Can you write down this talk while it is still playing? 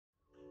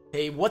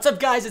Hey, what's up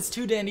guys, it's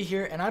 2Dandy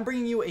here, and I'm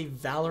bringing you a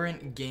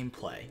Valorant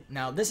gameplay.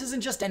 Now, this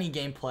isn't just any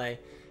gameplay.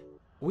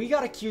 We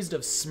got accused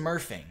of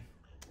smurfing,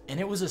 and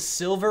it was a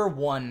Silver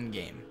 1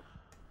 game.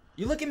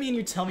 You look at me and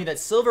you tell me that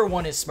Silver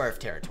 1 is smurf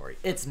territory.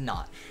 It's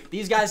not.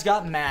 These guys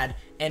got mad,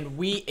 and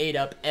we ate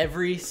up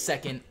every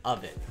second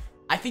of it.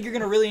 I think you're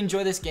going to really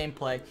enjoy this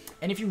gameplay,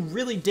 and if you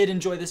really did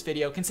enjoy this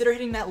video, consider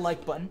hitting that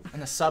like button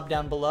and the sub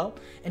down below,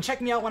 and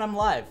check me out when I'm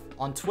live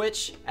on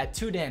Twitch at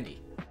 2Dandy.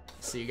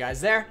 See you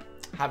guys there.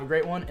 Have a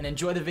great one and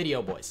enjoy the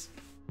video, boys.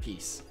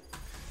 Peace.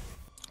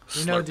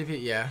 You know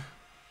DP, yeah.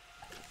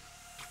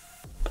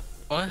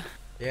 What?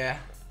 Yeah.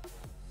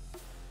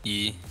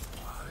 Yeah.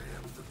 I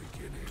am the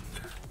beginning.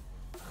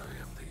 I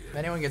am the end. If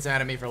anyone gets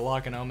mad at me for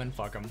locking Omen,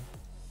 fuck them.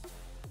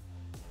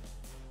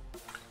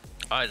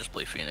 I just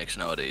play Phoenix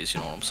nowadays, you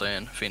know what I'm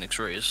saying? Phoenix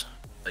Rays.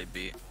 I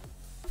beat.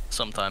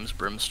 Sometimes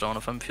Brimstone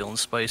if I'm feeling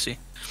spicy.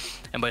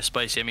 And by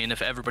spicy, I mean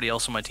if everybody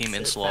else on my team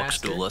insta-locks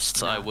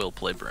duelists, I will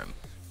play Brim.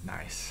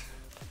 Nice.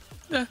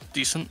 Yeah,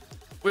 decent.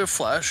 We have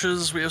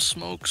flashes, we have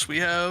smokes, we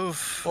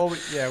have... Well, we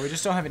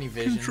just don't have any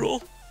vision.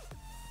 Control.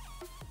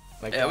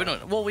 Like, yeah, we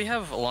don't... Well, we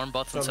have alarm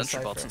bots and the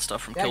sentry bots and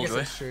stuff from yeah, Killjoy. I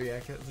guess that's true, yeah.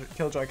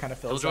 Killjoy kind of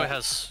fills Killjoy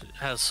that.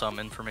 has some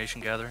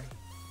information gathering.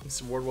 This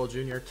is Wardwell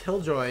Jr.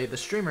 Killjoy, the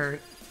streamer,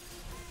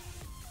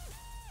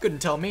 couldn't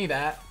tell me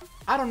that.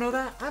 I don't know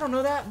that. I don't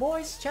know that.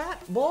 Boys,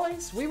 chat.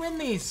 Boys, we win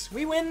these.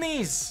 We win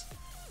these.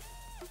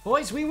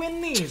 Boys, we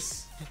win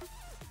these.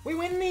 We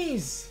win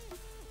these.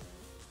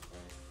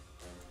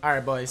 All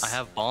right, boys. I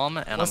have bomb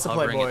and What's I'm the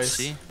play, hovering at boys?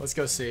 C. Let's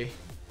go see.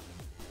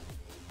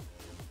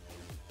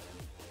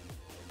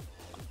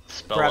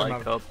 Spell Grab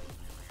like him up.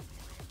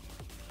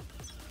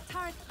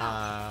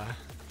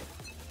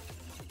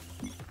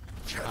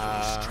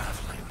 Shadows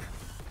traveling.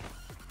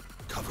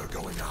 Cover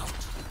going out.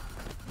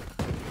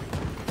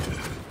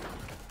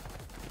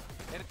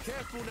 And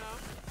careful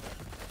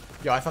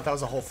now. Yo, I thought that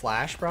was a whole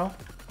flash, bro.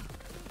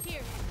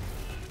 Here.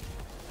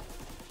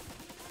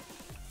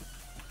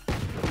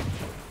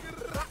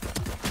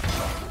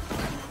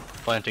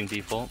 Planting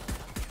default.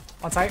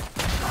 On site.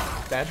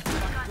 Dead.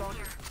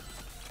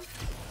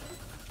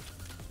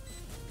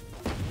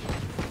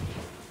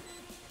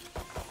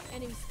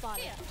 Enemy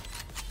spotted.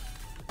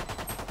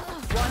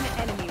 One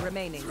enemy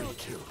remaining.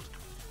 Killed.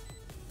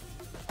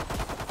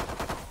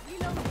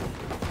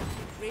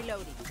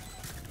 Reloading.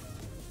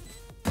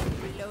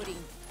 Reloading.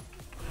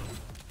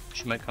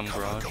 She might come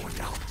Cover garage. going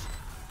out.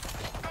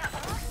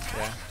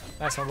 Yeah.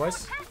 Nice one,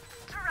 boys.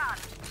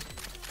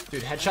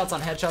 Dude, headshots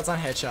on headshots on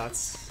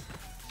headshots.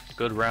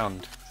 Good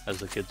round, as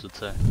the kids would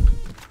say.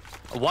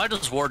 Why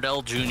does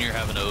Wardell Jr.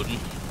 have an Odin?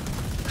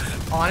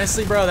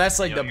 Honestly, bro, that's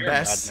like Yo, the you're a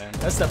best.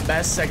 madman. That's the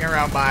best second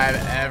round buy I've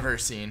ever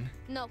seen.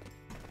 No,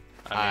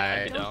 I mean,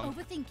 I'd be don't down.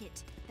 overthink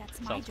it. That's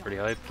my Sounds job. pretty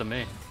hype to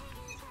me.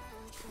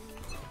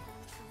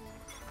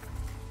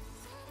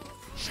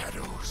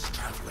 Shadows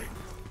traveling.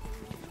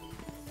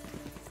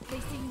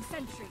 Placing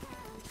sentry.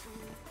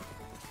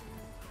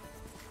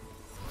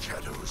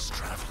 Shadows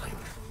traveling.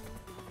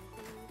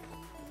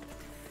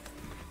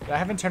 I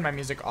haven't turned my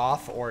music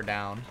off or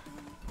down.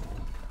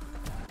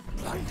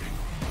 Blinding.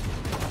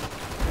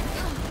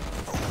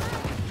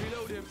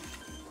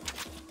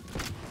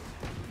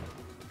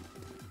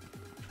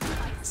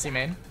 C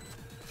main.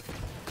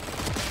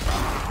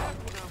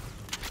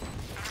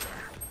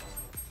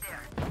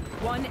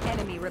 One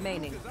enemy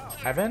remaining.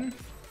 Heaven.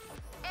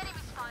 Enemy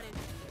spotted.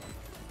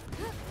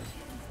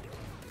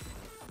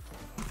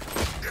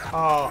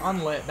 Oh,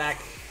 unlit.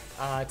 Back.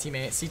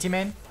 Teammate. CT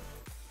main.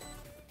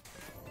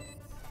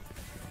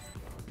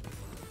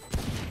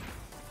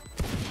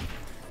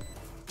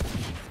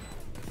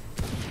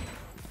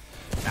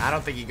 Nah, I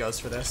don't think he goes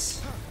for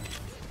this.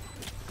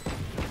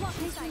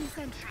 Placing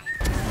sentry.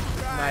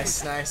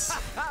 Nice, nice.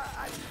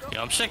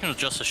 Yeah, I'm sticking with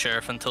just the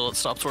sheriff until it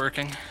stops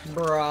working.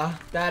 Bruh,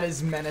 that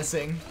is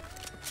menacing.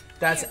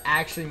 That's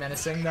actually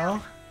menacing,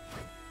 though.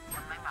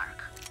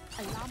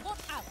 Alarm bot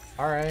out.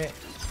 Alright.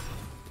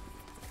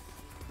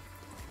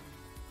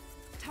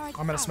 Turret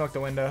I'm gonna out. smoke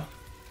the window.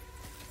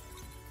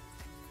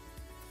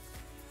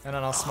 And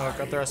then I'll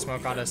throw a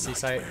smoke onto C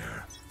site.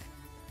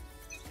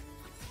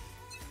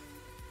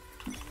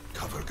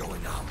 Cover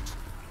going out.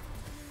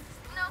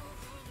 No.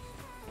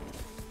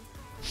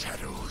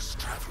 Shadows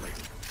traveling.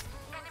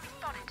 Enemy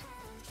spotted.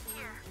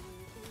 Here.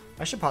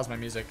 I should pause my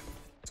music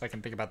so I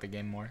can think about the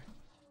game more.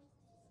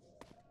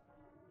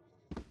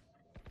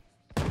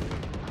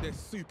 They're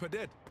super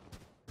dead.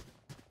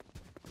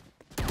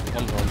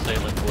 One's on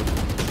sailing wood.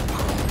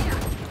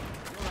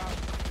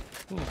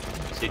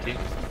 CT.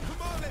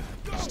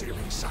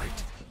 Stealing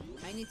sight.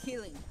 I need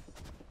healing.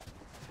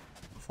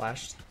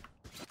 Flashed.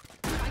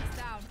 Spikes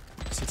down.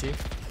 CT.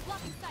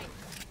 Blocking sight.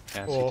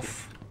 Yeah, CT.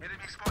 Oof.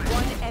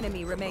 One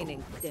enemy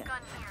remaining. There.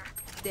 Gun here.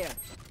 There.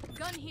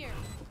 Gun here.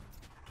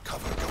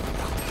 Cover going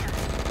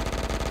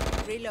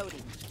out.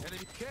 Reloading.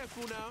 Enemy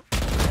careful now.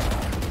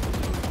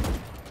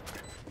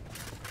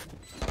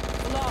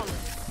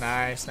 Flawless.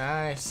 Nice,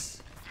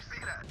 nice.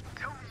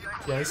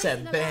 Yeah, he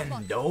said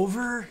bend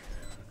over.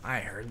 I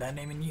ain't heard that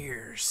name in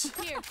years.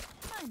 Here.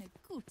 Eine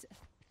gute.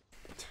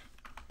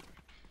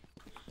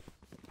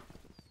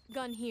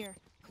 Gun here.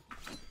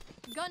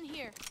 Gun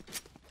here.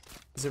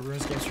 Is it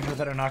runes games from here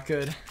that are not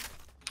good?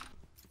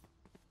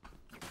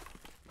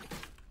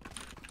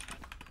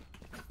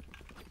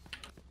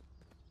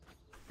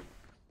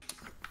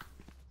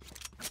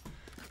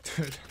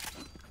 Dude,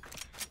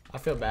 I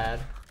feel bad.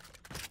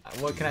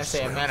 What can I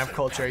say? A man of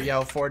culture.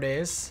 Yo, 4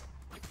 days.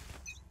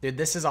 Dude,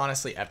 this is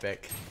honestly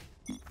epic.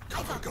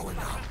 Cover going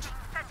out.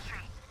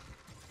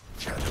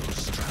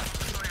 Shadows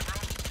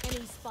trapped.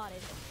 Enemy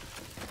spotted.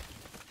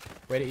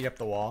 Way to eat up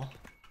the wall.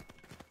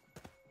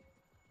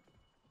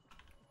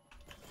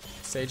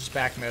 Sage is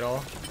back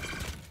middle.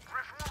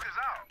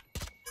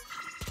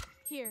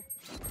 Here.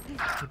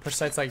 He push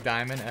sites like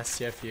diamond,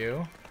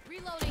 SCFU.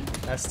 Reloading.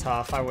 That's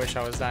tough. I wish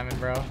I was diamond,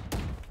 bro.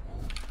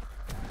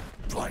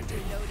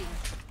 Blinding.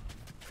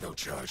 No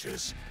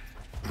charges.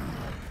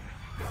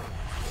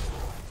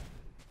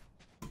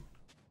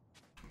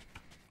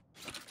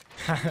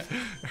 Are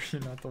you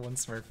not the one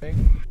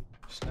smurfing?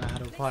 Just know how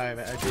to apply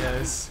the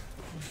ideas.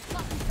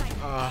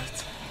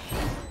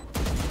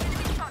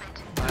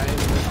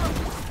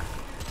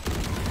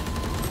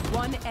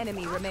 One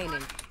enemy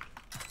remaining.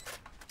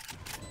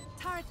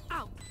 Turret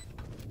out.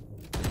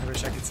 I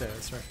wish I could say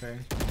that's smurfing,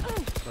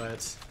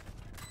 but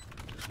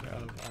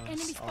none of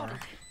Enemy us spotted. are.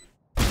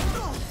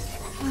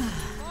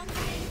 Long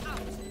range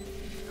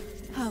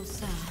out. How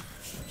sad.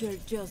 You're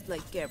just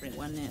like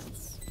everyone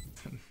else.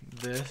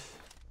 This,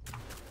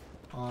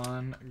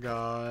 on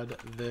God,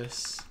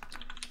 this,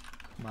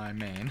 my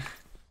main.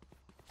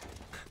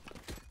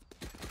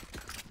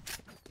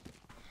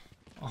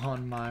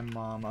 On my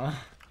mama.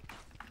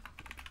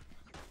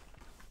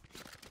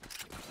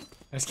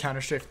 Nice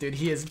counter shift, dude.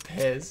 He is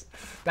pissed.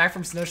 Back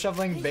from snow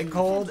shoveling, big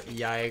cold.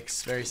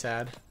 Yikes, very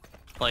sad.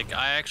 Like,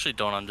 I actually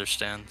don't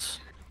understand.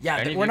 Yeah,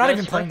 Any of we're you not guys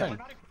even playing smurfing?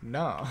 that.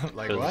 No,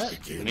 like 'Cause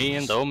what? Me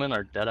and Omen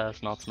are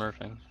deadass not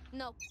smurfing.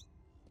 No.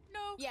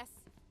 No. Yes.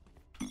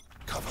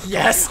 Cover.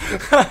 Yes.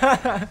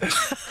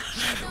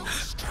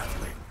 Shadows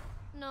traveling.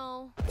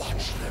 No.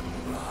 Watch them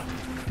run.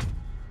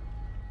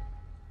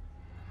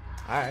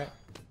 All right.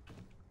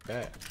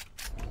 Bet.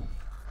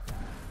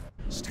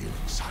 Stealing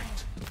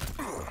sight.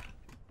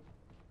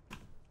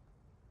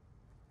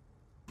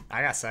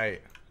 I got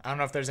sight. I don't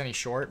know if there's any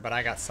short, but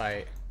I got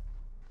sight.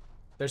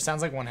 There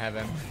sounds like one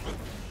heaven.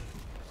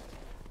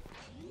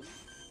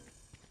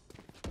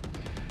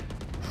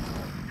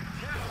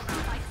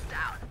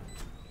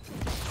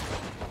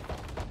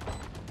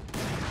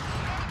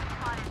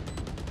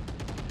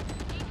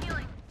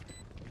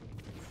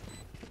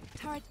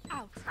 Turret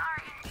out.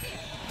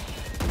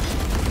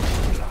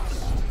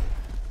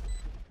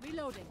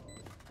 Reloading.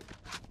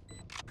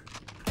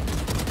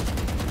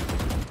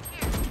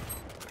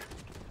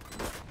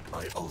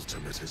 My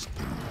ultimate is.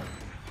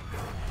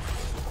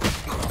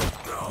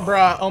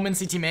 Bruh, Omen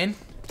CT main.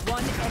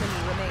 One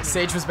enemy remaining.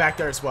 Sage was back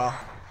there as well.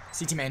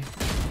 CT main.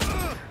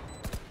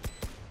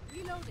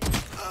 Reloading.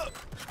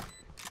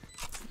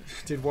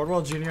 Dude,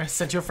 Wardwell Jr.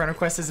 sent you a friend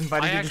request, has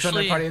invited you to join their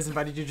actually- party, has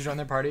invited you to join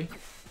their party.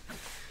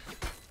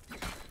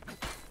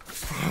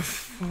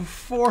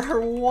 For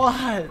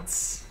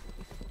what?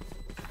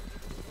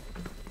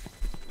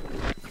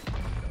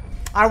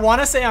 I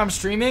want to say I'm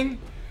streaming,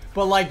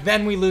 but like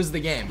then we lose the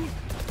game.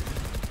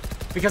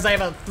 Because I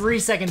have a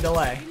 3-second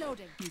delay.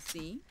 Reloading. You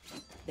see?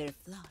 They're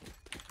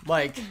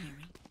flawed.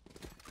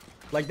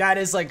 Like that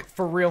is like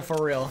for real,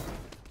 for real.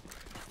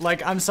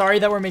 Like I'm sorry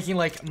that we're making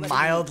like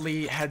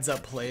mildly heads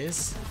up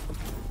plays.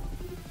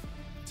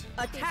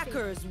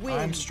 Attackers win.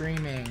 I'm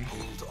streaming.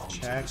 Hold on to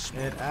Check this it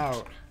moment.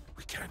 out.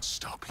 We can't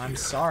stop here. I'm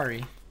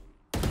sorry.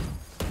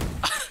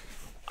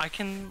 I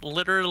can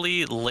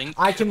literally link.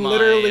 I can my,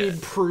 literally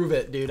prove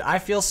it, dude. I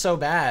feel so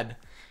bad.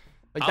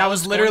 Like that I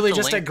was going literally to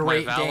just a link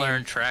great my game.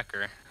 Valorant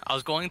tracker. I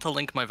was going to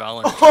link my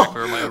Valorant tracker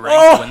where my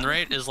ranked win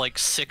rate is like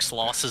 6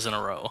 losses in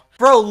a row.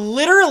 Bro,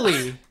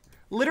 literally.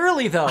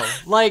 Literally though.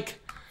 Like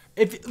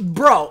if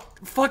bro,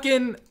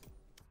 fucking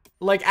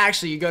like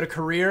actually you go to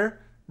career,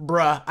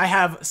 bruh, I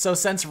have so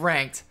since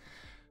ranked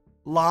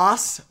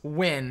loss,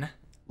 win,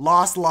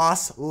 loss,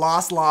 loss,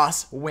 loss,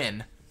 loss,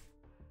 win.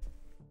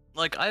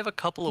 Like I have a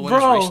couple of wins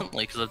Bro.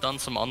 recently because I've done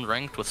some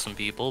unranked with some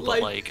people,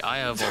 but like I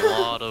have a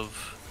lot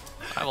of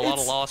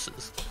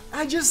losses.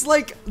 I just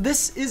like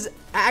this is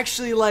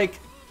actually like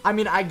I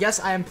mean I guess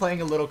I am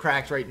playing a little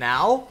cracked right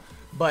now,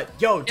 but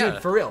yo, dude, Yeah,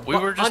 for real. we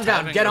were just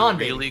having get a on,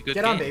 really baby. good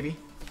Get on, game.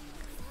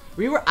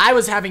 baby. I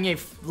was having a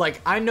like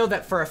I know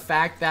that for a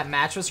fact that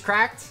match was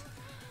cracked,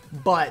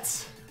 but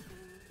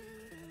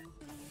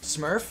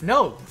Smurf?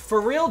 No,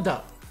 for real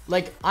though.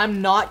 Like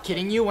I'm not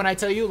kidding you when I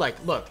tell you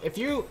like look, if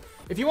you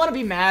want to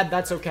be mad,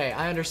 that's okay.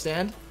 I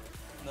understand.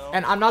 No.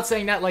 And I'm not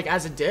saying that like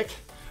as a dick,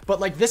 but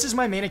like this is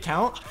my main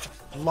account.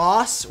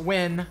 Loss,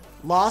 win,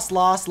 loss,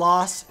 loss,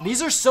 loss.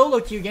 These are solo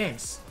queue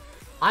games.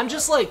 I'm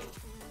just like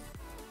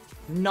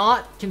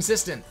not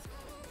consistent.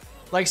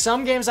 Like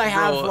some games I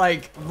have Bro,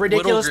 like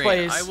ridiculous Little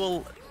Green, plays. I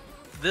will.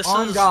 This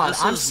On is God,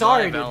 this I'm is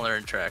sorry, my dude.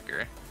 Valorant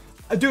tracker.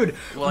 Dude,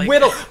 Like-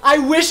 Whittle, I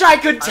wish I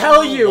could tell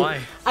don't know you. why.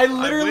 I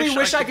literally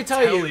wish I could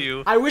tell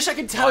you. I wish I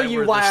could tell why you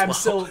we're why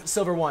this I'm low.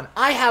 silver 1.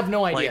 I have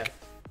no idea. Like,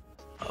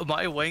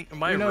 My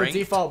You know ranked,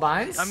 default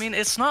binds? I mean,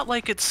 it's not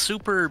like it's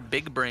super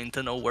big brain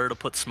to know where to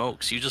put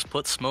smokes. You just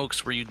put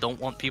smokes where you don't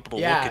want people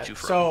to look at you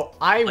from. So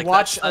I Like,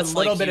 watched that's a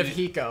little like bit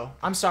you- of Hiko.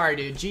 I'm sorry,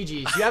 dude.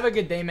 GG's. You have a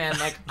good day, man.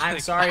 Like, I'm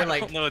sorry, I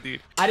like, don't know,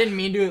 dude. I didn't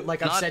mean to,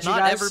 like, upset you Not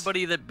guys.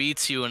 everybody that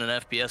beats you in an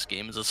FPS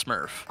game is a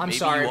Smurf. I'm Maybe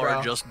sorry, you are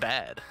bro. just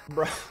bad.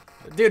 Bro.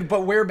 Dude,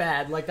 but we're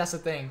bad. Like, that's the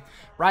thing.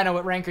 Rhino,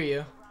 what rank are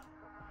you?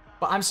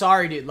 But I'm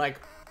sorry, dude. Like,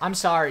 I'm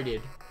sorry,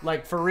 dude.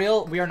 Like, for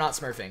real, we are not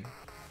Smurfing.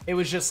 It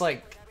was just,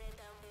 like,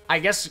 I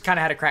guess kind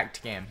of had a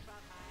cracked game.